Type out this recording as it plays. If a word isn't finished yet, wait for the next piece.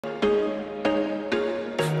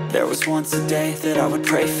There was once a day that I would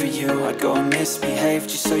pray for you. I'd go and misbehave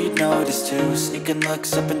just so you'd notice too. Sneaking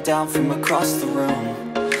looks up and down from across the room.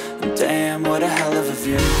 And damn, what a hell of a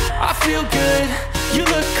view. I feel good, you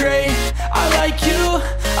look great, I like you,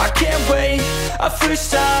 I can't wait. A first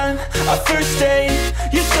time, a first date,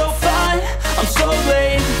 you're so fine, I'm so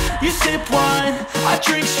late. You sip wine, I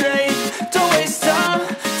drink straight. Don't waste time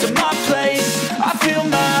to my place. I feel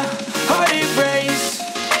my heart erase.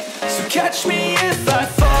 So catch me if I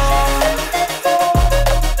fall.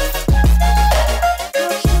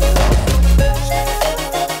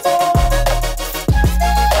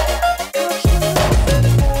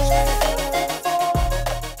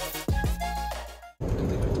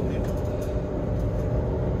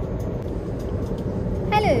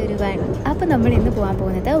 Hello everyone, അപ്പോൾ നമ്മൾ ഇന്ന് പോകാൻ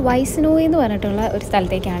പോകുന്നത് വൈസ്നോയി എന്ന് പറഞ്ഞിട്ടുള്ള ഒരു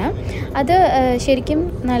സ്ഥലത്തേക്കാണ്. അത് ശരിക്കും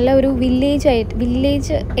നല്ല ഒരു വില്ലേജ്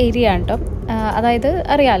ഏരിയ ആണ് കേട്ടോ. അതായത്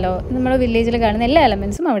അറിയാമല്ലോ, നമ്മുടെ വില്ലേജിൽ കാണുന്ന എല്ലാ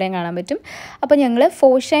എലമെൻസും അവിടെയും കാണാൻ പറ്റും. അപ്പോൾ ഞങ്ങൾ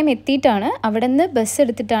ഫോർത്ത് ടൈം എത്തിയിട്ടാണ് അവിടെ നിന്ന് ബസ്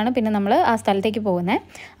എടുത്തിട്ടാണ് പിന്നെ നമ്മൾ ആ സ്ഥലത്തേക്ക് പോകുന്നത്.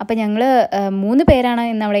 അപ്പോൾ ഞങ്ങൾ 3 പേരാണ്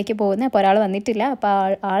ഇന്ന് അവിടേക്ക് പോകുന്നത്. അപ്പോൾ ഒരാൾ വന്നിട്ടില്ല, അപ്പോൾ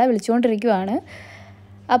ആളെ വിളിച്ചുകൊണ്ടിരിക്കുവാണ്.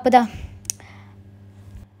 അപ്പോൾ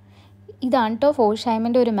ഇതാണ് കേട്ടോ ഫോർത്ത്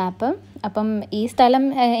ടൈമിൻ്റെ ഒരു മാപ്പ്. അപ്പം ഈ സ്ഥലം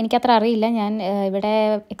എനിക്കത്ര അറിയില്ല, ഞാൻ ഇവിടെ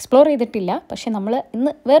എക്സ്പ്ലോർ ചെയ്തിട്ടില്ല. പക്ഷേ നമ്മൾ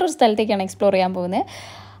ഇന്ന് വേറൊരു സ്ഥലത്തേക്കാണ് എക്സ്പ്ലോർ ചെയ്യാൻ പോകുന്നത്.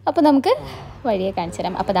 അപ്പോൾ നമുക്ക് വഴിയെ കാണിച്ചു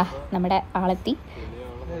തരാം. അപ്പോൾ നമ്മുടെ ആളെത്തി,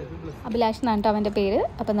 അഭിലാഷ് എന്നാണ് അവൻ്റെ പേര്.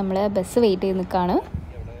 അപ്പോൾ നമ്മൾ ബസ് വെയിറ്റ് ചെയ്ത് നിൽക്കുകയാണ്.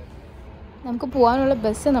 നമുക്ക് പോകാനുള്ള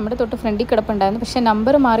ബസ് നമ്മുടെ തൊട്ട് ഫ്രണ്ടിൽ കിടപ്പുണ്ടായിരുന്നു. പക്ഷേ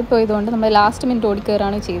നമ്പർ മാറിപ്പോയതുകൊണ്ട് നമ്മൾ ലാസ്റ്റ് മിനിറ്റ് ഓടി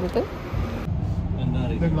കയറാണ് ചെയ്തത്.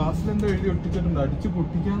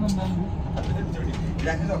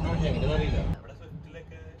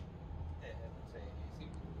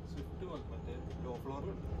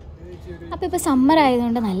 അപ്പോൾ ഇപ്പോൾ സമ്മർ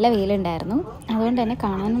ആയതുകൊണ്ട് നല്ല വെയിലുണ്ടായിരുന്നു, അതുകൊണ്ട് തന്നെ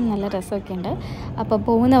കാണാനും നല്ല രസമൊക്കെ ഉണ്ട്. അപ്പോൾ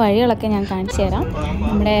പോകുന്ന വഴികളൊക്കെ ഞാൻ കാണിച്ചു തരാം.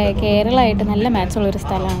 നമ്മുടെ കേരളമായിട്ട് നല്ല മാച്ചുള്ളൊരു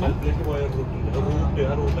സ്ഥലമാണ്.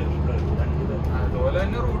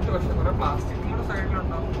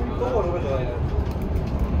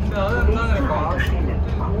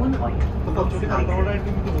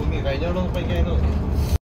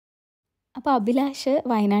 അപ്പോൾ അഭിലാഷ്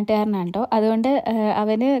വയനാട്ടുകാരനാണ് കേട്ടോ. അതുകൊണ്ട്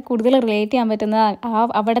അവന് കൂടുതൽ റിലേറ്റ് ചെയ്യാൻ പറ്റുന്ന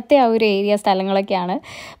അവിടുത്തെ ആ ഒരു ഏരിയ സ്ഥലങ്ങളൊക്കെയാണ്.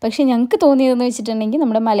 പക്ഷേ ഞങ്ങൾക്ക് തോന്നിയതെന്ന് വെച്ചിട്ടുണ്ടെങ്കിൽ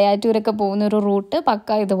നമ്മുടെ മലയാറ്റൂരൊക്കെ പോകുന്ന ഒരു റൂട്ട്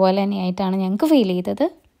പക്ക ഇതുപോലെ തന്നെയായിട്ടാണ് ഞങ്ങൾക്ക് ഫീൽ ചെയ്തത്.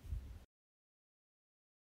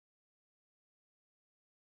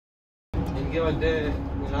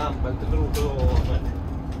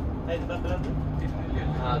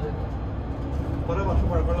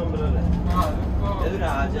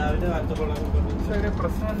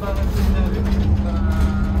 പ്രശ്നം എന്താണെന്ന് വെച്ച് കഴിഞ്ഞാൽ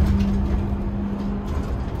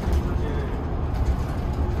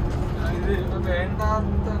ഇത്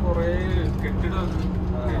വേണ്ടാത്ത കുറേ കെട്ടിടം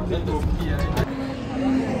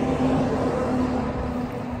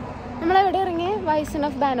നമ്മളെവിടെ ഇറങ്ങിയ വൈസൺ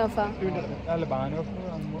ഓഫ് ബാനോഫാ? ഇവിടെ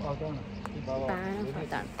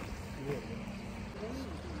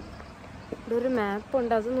ഒരു മാപ്പ്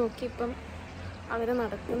ഉണ്ട്, അത് നോക്കി ഇപ്പം അവർ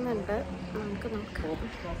നടക്കുന്നുണ്ട്. നമുക്ക് നോക്കാം.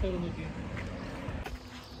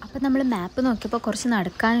 അപ്പം നമ്മൾ മാപ്പ് നോക്കിയപ്പോൾ കുറച്ച്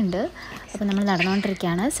നടക്കാനുണ്ട്. അപ്പം നമ്മൾ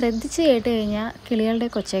നടന്നുകൊണ്ടിരിക്കുകയാണ്. ശ്രദ്ധിച്ച് കേട്ട് കഴിഞ്ഞാൽ കിളികളുടെ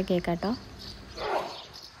കൊച്ചയൊക്കെ കേൾക്കാം കേട്ടോ.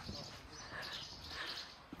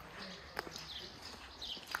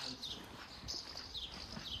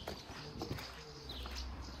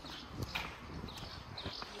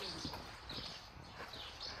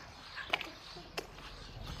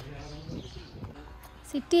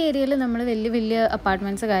 സിറ്റി ഏരിയയിൽ നമ്മൾ വലിയ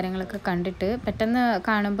അപ്പാർട്ട്മെൻറ്റ്സ് കാര്യങ്ങളൊക്കെ കണ്ടിട്ട് പെട്ടെന്ന്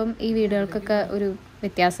കാണുമ്പം ഈ വീടുകൾക്കൊക്കെ ഒരു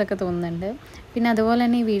വ്യത്യാസമൊക്കെ തോന്നുന്നുണ്ട്. പിന്നെ അതുപോലെ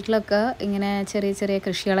തന്നെ ഈ വീട്ടിലൊക്കെ ഇങ്ങനെ ചെറിയ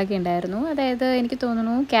കൃഷികളൊക്കെ ഉണ്ടായിരുന്നു. അതായത് എനിക്ക്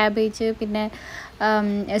തോന്നുന്നു ക്യാബേജ്, പിന്നെ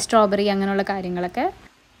സ്ട്രോബെറി അങ്ങനെയുള്ള കാര്യങ്ങളൊക്കെ.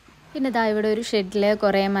 പിന്നെ ഇവിടെ ഒരു ഷെഡിൽ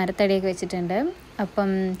കുറേ മരത്തടിയൊക്കെ വെച്ചിട്ടുണ്ട്.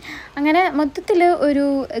 അപ്പം അങ്ങനെ മൊത്തത്തിൽ ഒരു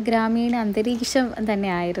ഗ്രാമീണ അന്തരീക്ഷം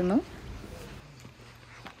തന്നെ ആയിരുന്നു.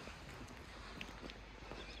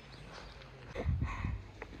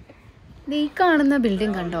 ഈ കാണുന്ന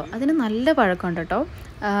ബിൽഡിംഗ് കണ്ടോ, അതിന് നല്ല പഴക്കമുണ്ട് കേട്ടോ.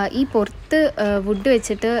 ഈ പുറത്ത് വുഡ്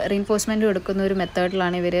വെച്ചിട്ട് റീൻഫോഴ്സ്മെൻറ്റ് കൊടുക്കുന്ന ഒരു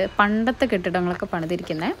മെത്തേഡിലാണ് ഇവർ പണ്ടത്തെ കെട്ടിടങ്ങളൊക്കെ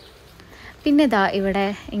പണിതിരിക്കുന്നത്. പിന്നെ ഇവിടെ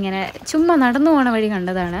ഇങ്ങനെ ചുമ്മാ നടന്നു പോണ വഴി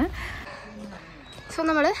കണ്ടതാണ്. സോ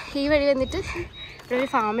നമ്മൾ ഈ വഴി വന്നിട്ട് ഇവിടെ ഒരു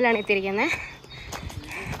ഫാമിലാണ് എത്തിയിരിക്കുന്നത്.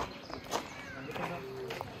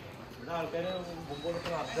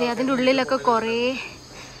 അതിൻ്റെ ഉള്ളിലൊക്കെ കുറേ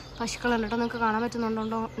പശുക്കളുണ്ട് കേട്ടോ. നിങ്ങൾക്ക് കാണാൻ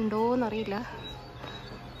ഉണ്ടോയെന്നറിയില്ല.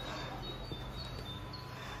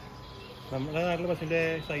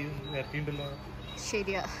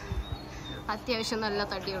 ശരിയാ, അത്യാവശ്യം നല്ല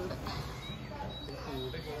തടിയുണ്ട്.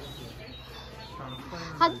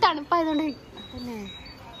 അത് തണുപ്പായതുകൊണ്ട് തന്നെ.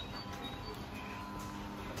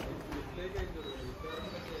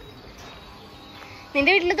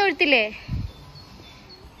 നിന്റെ വീട്ടിൽ തൊഴുത്തില്ലേ?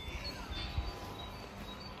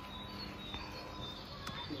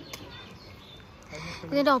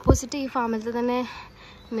 ഇതിൻ്റെ ഓപ്പോസിറ്റ് ഈ ഫാമിലത്തെ തന്നെ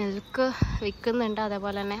മിൽക്ക് വിൽക്കുന്നുണ്ട്,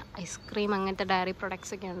 അതേപോലെ തന്നെ ഐസ്ക്രീം അങ്ങനത്തെ ഡയറി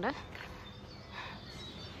പ്രൊഡക്ട്സ് ഒക്കെ ഉണ്ട്.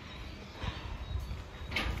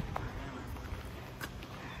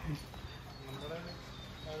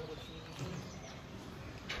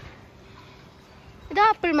 ഇത്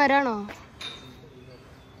ആപ്പിൾ മരമാണോ?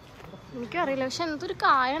 എനിക്കറിയില്ല, പക്ഷെ എന്തൊരു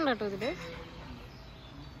കായ ഉണ്ട് കേട്ടോ ഇതില്.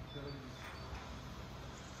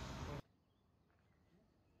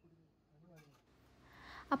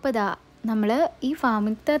 അപ്പോൾ ഇതാ നമ്മൾ ഈ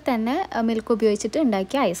ഫാമിലത്തെ തന്നെ മിൽക്ക് ഉപയോഗിച്ചിട്ട്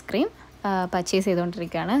ഉണ്ടാക്കിയ ഐസ്ക്രീം പർച്ചേസ്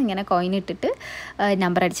ചെയ്തുകൊണ്ടിരിക്കുകയാണ്. ഇങ്ങനെ കോയിൻ ഇട്ടിട്ട്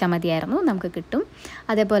നമ്പർ അടിച്ചാൽ മതിയായിരുന്നു, നമുക്ക് കിട്ടും.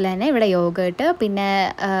 അതേപോലെ തന്നെ ഇവിടെ യോഗേട്ട്, പിന്നെ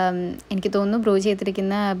എനിക്ക് തോന്നുന്നു ബ്രൂ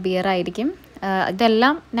ചെയ്തിരിക്കുന്ന ബിയർ ആയിരിക്കും.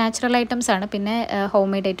 ഇതെല്ലാം നാച്ചുറൽ ഐറ്റംസ് ആണ്. പിന്നെ ഹോം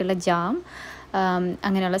മെയ്ഡ് ആയിട്ടുള്ള ജാം,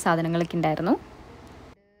 അങ്ങനെയുള്ള സാധനങ്ങളൊക്കെ ഉണ്ടായിരുന്നു.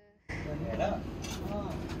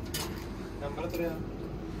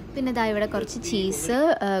 പിന്നെ ഇതാ ഇവിടെ കുറച്ച് ചീസ്,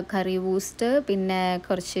 കറി ബൂസ്റ്റ്, പിന്നെ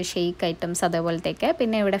കുറച്ച് ഷെയ്ക്ക് ഐറ്റംസ് അതേപോലത്തെയൊക്കെ.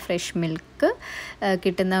 പിന്നെ ഇവിടെ ഫ്രഷ് മിൽക്ക്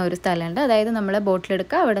കിട്ടുന്ന ഒരു സ്ഥലമുണ്ട്. അതായത് നമ്മൾ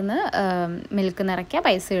ബോട്ടിലെടുക്കുക, അവിടെ നിന്ന് മിൽക്ക് നിറയ്ക്കുക,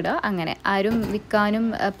 പൈസ ഇടുക. അങ്ങനെ ആരും വിൽക്കാനും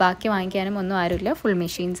ബാക്കി വാങ്ങിക്കാനും ഒന്നും ആരുമില്ല, ഫുൾ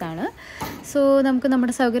മെഷീൻസ് ആണ്. സോ നമുക്ക്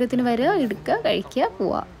നമ്മുടെ സൗകര്യത്തിന് വരിക, എടുക്കുക, കഴിക്കുക,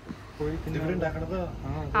 പോവാം.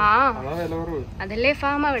 അതല്ലേ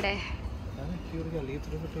ഫാം അവിടെ.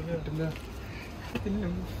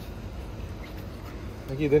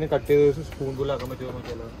 ഇതിനെ കട്ട് ചെയ്ത് സ്പൂൺ പോലെ ആക്കാൻ പറ്റുമോ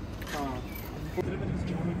നോക്കിയാലോ?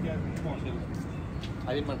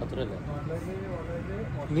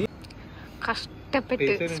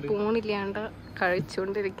 കഷ്ടപ്പെട്ട് സ്പൂണില്ലാണ്ട്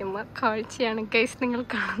കഴിച്ചുകൊണ്ടിരിക്കുന്ന കാഴ്ചയാണ് ഗൈസ് നിങ്ങൾ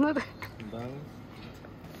കാണുന്നത്.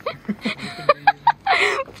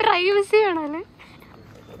 പ്രൈവസി ആണല്ലേ.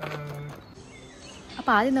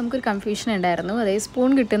 അപ്പോൾ ആദ്യം നമുക്കൊരു കൺഫ്യൂഷൻ ഉണ്ടായിരുന്നു, അതായത് സ്പൂൺ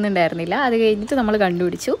കിട്ടുന്നുണ്ടായിരുന്നില്ല. അത് കഴിഞ്ഞിട്ട് നമ്മൾ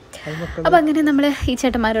കണ്ടുപിടിച്ചു. അപ്പോൾ അങ്ങനെ നമ്മൾ ഈ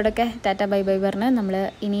ചേട്ടന്മാരോടൊക്കെ ടാറ്റ ബൈ ബൈ പറഞ്ഞ് നമ്മൾ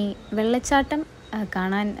ഇനി വെള്ളച്ചാട്ടം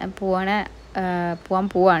കാണാൻ പോവാൻ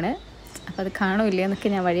പോവാണ്. അപ്പോൾ അത് കാണൂല്ലേ എന്നൊക്കെ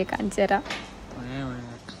ഞാൻ വഴിയെ കാണിച്ചു തരാം.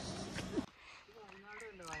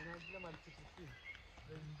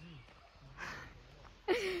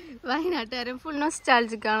 വയനാട്ടുകാരൻ ഫുൾ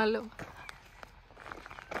നൊസ്റ്റാൾജിക് ആണല്ലോ.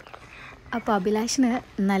 അപ്പോൾ അഭിലാഷിന്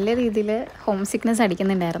നല്ല രീതിയിൽ ഹോം സിക്നെസ്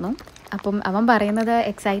അടിക്കുന്നുണ്ടായിരുന്നു. അപ്പം അവൻ പറയുന്നത്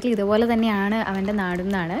എക്സാക്ട്ലി ഇതുപോലെ തന്നെയാണ് അവൻ്റെ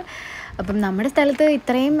നാടെന്നാണ്. അപ്പം നമ്മുടെ സ്ഥലത്ത്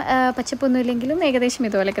ഇത്രയും പച്ചപ്പൊന്നുമില്ലെങ്കിലും ഏകദേശം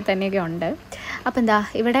ഇതുപോലെയൊക്കെ തന്നെയൊക്കെ ഉണ്ട്. അപ്പം എന്താ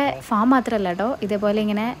ഇവിടെ ഫാം മാത്രമല്ല കേട്ടോ, ഇതേപോലെ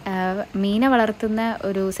ഇങ്ങനെ മീനെ വളർത്തുന്ന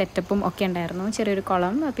ഒരു സെറ്റപ്പും ഒക്കെ ഉണ്ടായിരുന്നു. ചെറിയൊരു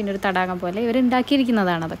കുളം, പിന്നെ ഒരു തടാകം പോലെ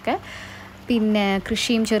ഇവരുണ്ടാക്കിയിരിക്കുന്നതാണ് അതൊക്കെ. പിന്നെ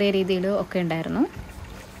കൃഷിയും ചെറിയ രീതിയിലും ഒക്കെ ഉണ്ടായിരുന്നു.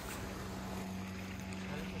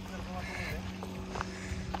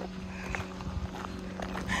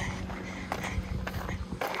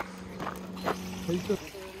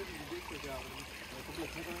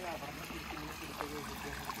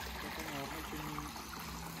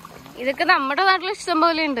 ഇതൊക്കെ നമ്മുടെ നാട്ടിൽ ഇഷ്ടം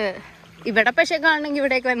പോലെ ഉണ്ട്. ഇവിടെ പക്ഷെ കാണണമെങ്കിൽ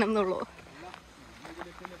ഇവിടേക്ക് വരണമെന്നുള്ളൂ.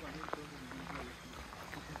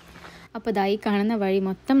 അപ്പോൾ ഇതായി കാണുന്ന വഴി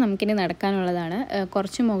മൊത്തം നമുക്കിനി നടക്കാനുള്ളതാണ്.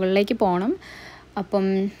 കുറച്ച് മുകളിലേക്ക് പോകണം. അപ്പം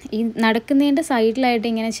ഈ നടക്കുന്നതിൻ്റെ സൈഡിലായിട്ട്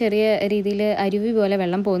ഇങ്ങനെ ചെറിയ രീതിയിൽ അരുവി പോലെ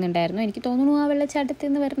വെള്ളം പോകുന്നുണ്ടായിരുന്നു. എനിക്ക് തോന്നുന്നു ആ വെള്ളച്ചാട്ടത്തിൽ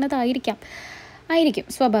നിന്ന് വരുന്നതായിരിക്കും,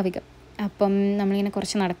 സ്വാഭാവികം. അപ്പം നമ്മളിങ്ങനെ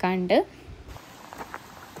കുറച്ച് നടക്കാനുണ്ട്.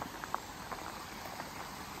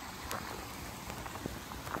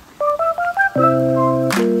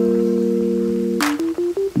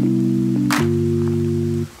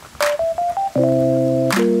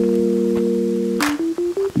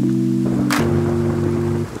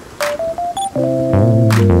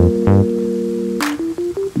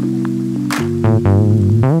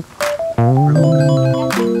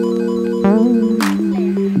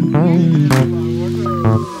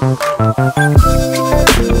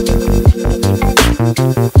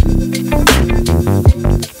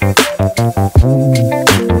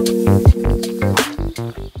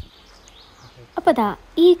 അപ്പോൾ അതാ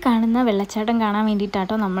ഈ കാണുന്ന വെള്ളച്ചാട്ടം കാണാൻ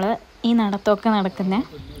വേണ്ടിയിട്ടാട്ടോ നമ്മൾ ഈ നടത്തമൊക്കെ നടക്കുന്നത്.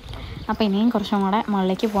 അപ്പോൾ ഇനിയും കുറച്ചും കൂടെ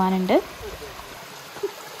മുകളിലേക്ക് പോകാനുണ്ട്.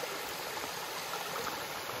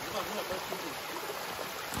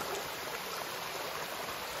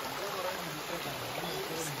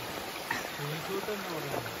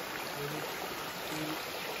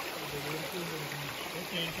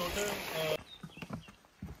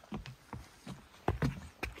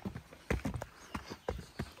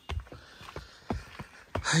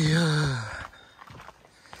 അയ്യോ,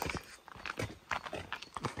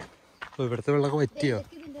 ഇവിടുത്തെ വെള്ളമൊക്കെ പറ്റിയോ?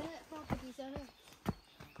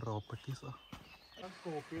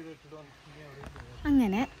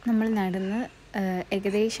 അങ്ങനെ നമ്മൾ നടന്ന്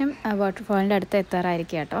ഏകദേശം വാട്ടർഫാളിൻ്റെ അടുത്ത്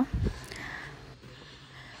എത്താറായിരിക്കും കേട്ടോ.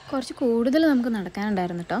 കുറച്ച് കൂടുതൽ നമുക്ക്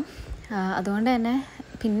നടക്കാനുണ്ടായിരുന്നു കേട്ടോ. അതുകൊണ്ട് തന്നെ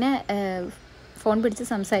പിന്നെ ഫോൺ പിടിച്ച്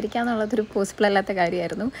സംസാരിക്കുക എന്നുള്ളതൊരു പോസിബിൾ അല്ലാത്ത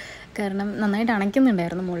കാര്യമായിരുന്നു. കാരണം നന്നായിട്ട്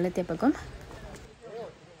അണയ്ക്കുന്നുണ്ടായിരുന്നു മുകളിലെത്തിയപ്പോഴേക്കും.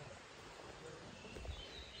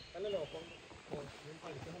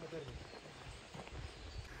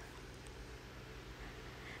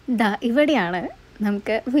 ഇവിടെയാണ്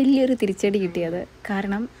നമുക്ക് വലിയൊരു തിരിച്ചടി കിട്ടിയത്.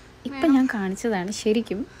 കാരണം ഇപ്പം ഞാൻ കാണിച്ചതാണ്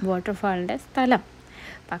ശരിക്കും വാട്ടർഫാളിൻ്റെ സ്ഥലം.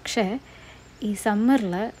 പക്ഷേ ഈ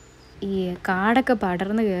സമ്മറിൽ ഈ കാടൊക്കെ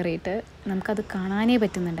പടർന്ന് കയറിയിട്ട് നമുക്കത് കാണാനേ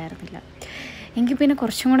പറ്റുന്നുണ്ടായിരുന്നില്ല. എങ്കിൽ പിന്നെ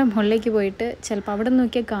കുറച്ചും കൂടെ മുകളിലേക്ക് പോയിട്ട് ചിലപ്പോൾ അവിടെ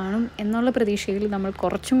നോക്കിയാൽ കാണും എന്നുള്ള പ്രതീക്ഷയിൽ നമ്മൾ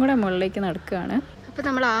കുറച്ചും കൂടെ മുകളിലേക്ക് നടക്കുകയാണ്. അപ്പോൾ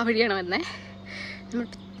നമ്മൾ ആ വഴിയാണ് വന്നത്. നമ്മൾ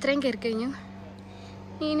ഇത്രയും കയറി കഴിഞ്ഞു.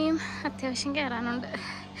 ഇനിയും അത്യാവശ്യം കയറാനുണ്ട്.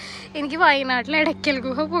 എനിക്ക് വയനാട്ടിലെ ഇടയ്ക്കൽ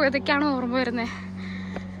ഗുഹ പോയതൊക്കെയാണ് ഓർമ്മ വരുന്നത്.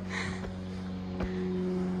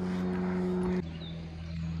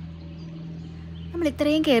 നമ്മൾ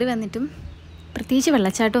ഇത്രയും കയറി വന്നിട്ടും പ്രത്യേകിച്ച്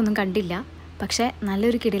വെള്ളച്ചാട്ടമൊന്നും കണ്ടില്ല. പക്ഷേ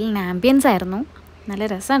നല്ലൊരു കിടിലൻ ആംബിയൻസ് ആയിരുന്നു. നല്ല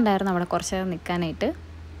രസമുണ്ടായിരുന്നു അവിടെ കുറച്ച് നേരം നിൽക്കാനായിട്ട്.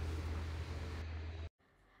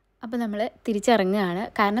 അപ്പോൾ നമ്മൾ തിരിച്ചിറങ്ങുകയാണ്.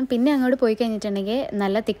 കാരണം പിന്നെ അങ്ങോട്ട് പോയി കഴിഞ്ഞിട്ടുണ്ടെങ്കിൽ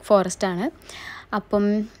നല്ല തിക്ക് ഫോറസ്റ്റാണ്. അപ്പം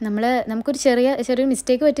നമുക്കൊരു ചെറിയൊരു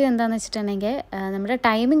മിസ്റ്റേക്ക് പറ്റിയത് എന്താണെന്ന് വെച്ചിട്ടുണ്ടെങ്കിൽ നമ്മുടെ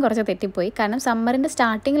ടൈമിംഗ് കുറച്ച് തെറ്റിപ്പോയി. കാരണം സമ്മറിൻ്റെ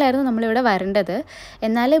സ്റ്റാർട്ടിങ്ങിലായിരുന്നു നമ്മളിവിടെ വരേണ്ടത്.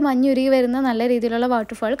 എന്നാലേ മഞ്ഞുരുകി വരുന്ന നല്ല രീതിയിലുള്ള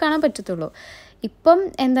വാട്ടർഫാൾ കാണാൻ പറ്റത്തുള്ളൂ. ഇപ്പം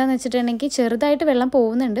എന്താണെന്ന് വെച്ചിട്ടുണ്ടെങ്കിൽ ചെറുതായിട്ട് വെള്ളം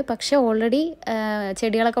പോകുന്നുണ്ട്. പക്ഷേ ഓൾറെഡി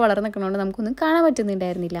ചെടികളൊക്കെ വളർന്നു നിൽക്കുന്നതുകൊണ്ട് നമുക്കൊന്നും കാണാൻ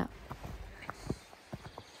പറ്റുന്നുണ്ടായിരുന്നില്ല.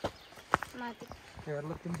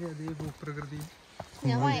 കേരളത്തിൻ്റെ അതേ ഭൂപ്രകൃതി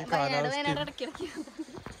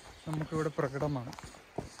നമുക്കിവിടെ പ്രകടമാണ്.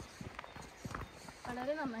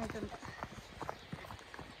 വളരെ നന്നായിട്ടുണ്ട്.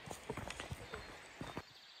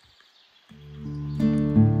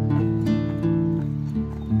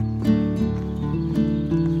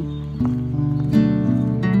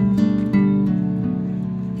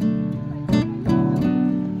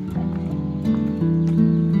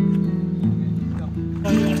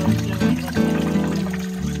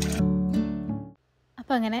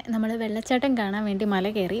 അപ്പോൾ അങ്ങനെ നമ്മൾ വെള്ളച്ചാട്ടം കാണാൻ വേണ്ടി മല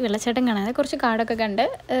കയറി. വെള്ളച്ചാട്ടം കാണാതെ കുറച്ച് കാടൊക്കെ കണ്ട്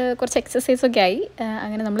കുറച്ച് എക്സസൈസൊക്കെ ആയി.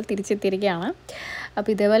 അങ്ങനെ നമ്മൾ തിരിച്ചെത്തിയിരിക്കുകയാണ്.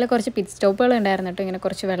 അപ്പോൾ ഇതേപോലെ കുറച്ച് പിറ്റ് സ്റ്റോപ്പുകൾ ഉണ്ടായിരുന്നു കേട്ടോ. ഇങ്ങനെ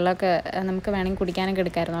കുറച്ച് വെള്ളമൊക്കെ നമുക്ക് വേണമെങ്കിൽ കുടിക്കാനൊക്കെ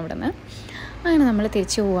എടുക്കാമായിരുന്നു അവിടെ നിന്ന്. അങ്ങനെ നമ്മൾ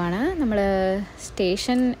തിരിച്ചു പോവുകയാണ്. നമ്മൾ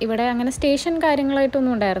ഇവിടെ അങ്ങനെ സ്റ്റേഷൻ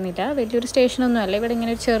കാര്യങ്ങളായിട്ടൊന്നും ഉണ്ടായിരുന്നില്ല. വലിയൊരു സ്റ്റേഷനൊന്നും അല്ല. ഇവിടെ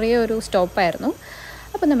ഇങ്ങനെ ഒരു ചെറിയൊരു സ്റ്റോപ്പായിരുന്നു.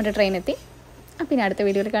 അപ്പോൾ നമ്മുടെ ട്രെയിൻ എത്തി. പിന്നെ അടുത്ത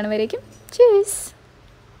വീഡിയോയിൽ കാണുമ്പോഴേക്കും ചീസ്.